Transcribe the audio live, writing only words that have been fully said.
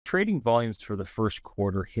Trading volumes for the first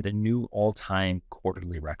quarter hit a new all-time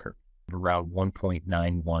quarterly record of around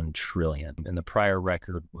 1.91 trillion. And the prior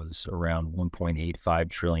record was around 1.85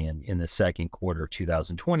 trillion in the second quarter of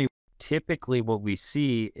 2020. Typically, what we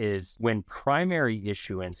see is when primary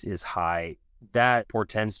issuance is high, that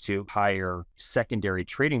portends to higher secondary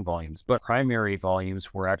trading volumes, but primary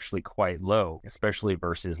volumes were actually quite low, especially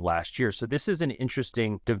versus last year. So this is an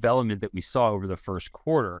interesting development that we saw over the first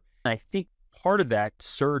quarter. And I think part of that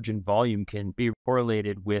surge in volume can be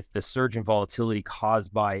correlated with the surge in volatility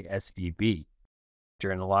caused by SVB.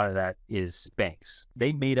 And a lot of that is banks.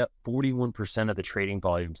 They made up 41% of the trading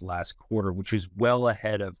volumes last quarter, which is well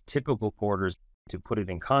ahead of typical quarters. To put it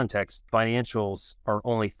in context, financials are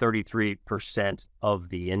only 33% of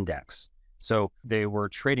the index. So they were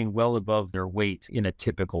trading well above their weight in a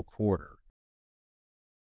typical quarter.